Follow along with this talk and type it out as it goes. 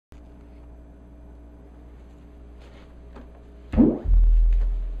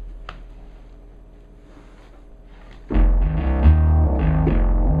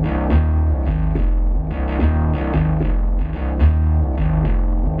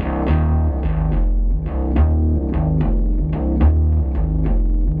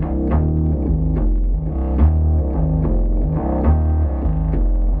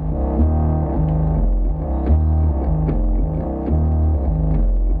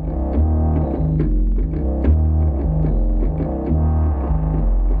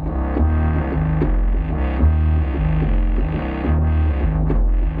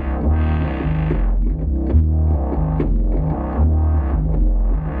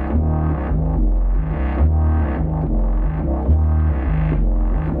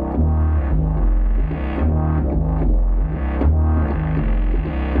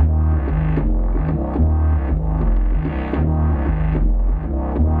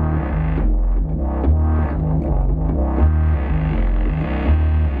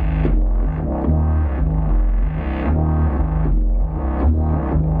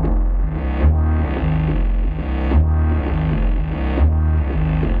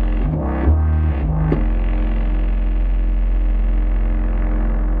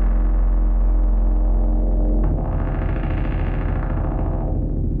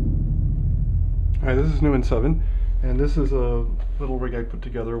is new in 7, and this is a little rig I put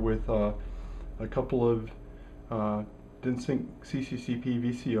together with a couple of DINSYNC CCCP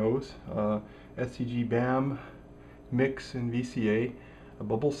VCOs, SCG BAM, Mix and VCA, a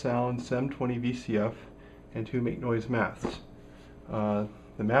Bubblesound SEM-20 VCF, and 2 MakeNoise Maths. The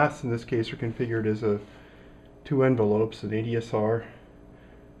maths in this case are configured as 2 envelopes, an ADSR,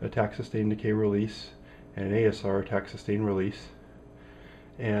 attack sustain decay release, and an ASR attack sustain release.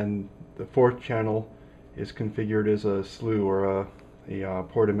 And the 4th channel is configured as a slew or a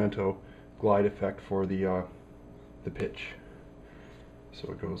portamento glide effect for the pitch. So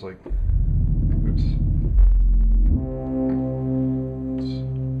it goes like, oops.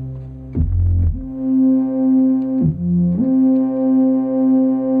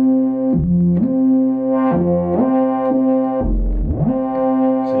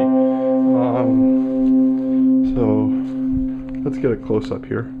 Let's get a close up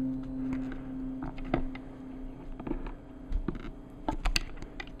here.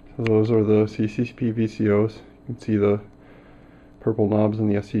 So those are the CCCP VCOs. You can see the purple knobs in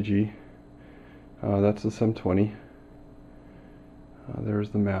the SCG. That's the SEM-20.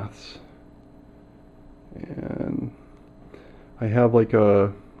 There's the maths. And I have like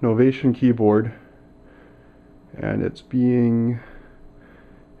a Novation keyboard, and it's being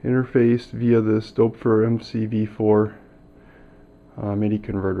interfaced via this Doepfer MCV4 MIDI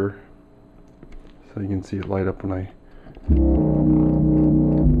converter, so you can see it light up when I.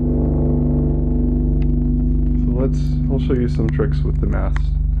 So I'll show you some tricks with the maths,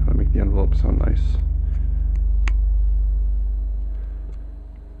 how to make the envelope sound nice.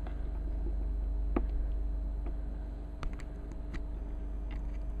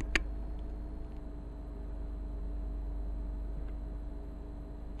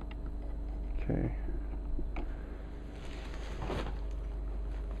 Okay.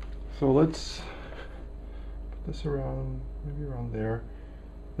 So let's put this around, maybe around there.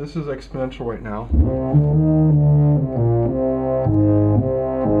 This is exponential right now.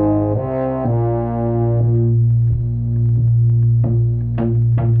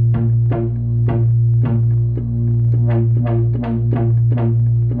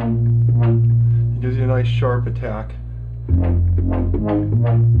 It gives you a nice sharp attack.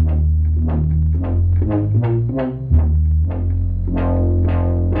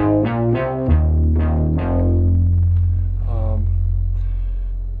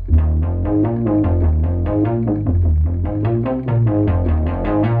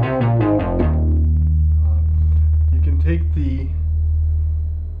 You can take the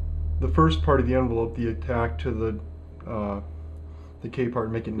first part of the envelope, the attack, to the decay part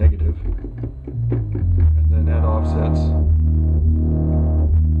and make it negative, and then add offsets.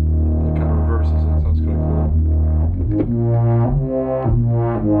 It kind of reverses it, so it's kind of cool.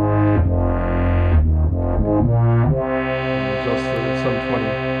 Adjust the SEM-20.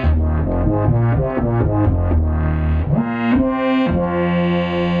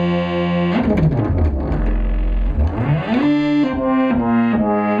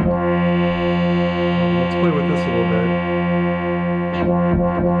 Let's play with this a little bit.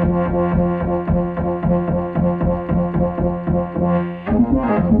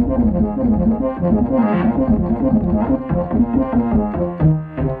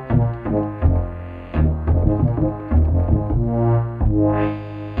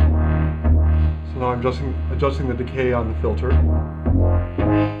 So now I'm adjusting the decay on the filter.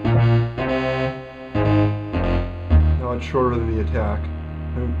 Now it's shorter than the attack.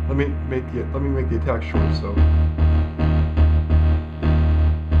 Let me make the attack short. So.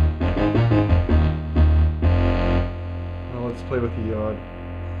 Now let's play with the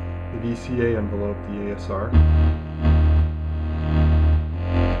VCA envelope, the ASR.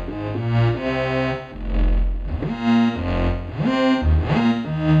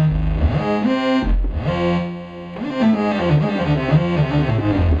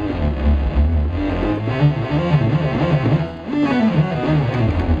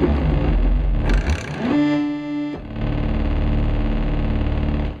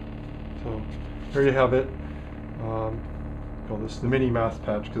 There you have it. Call this the minimaths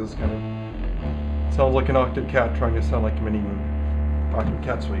patch because it's kind of sounds like an Oktave Cat trying to sound like a Minimoog. Oktave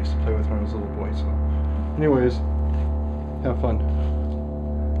Cat's what I used to play with when I was a little boy. So, anyways, have fun.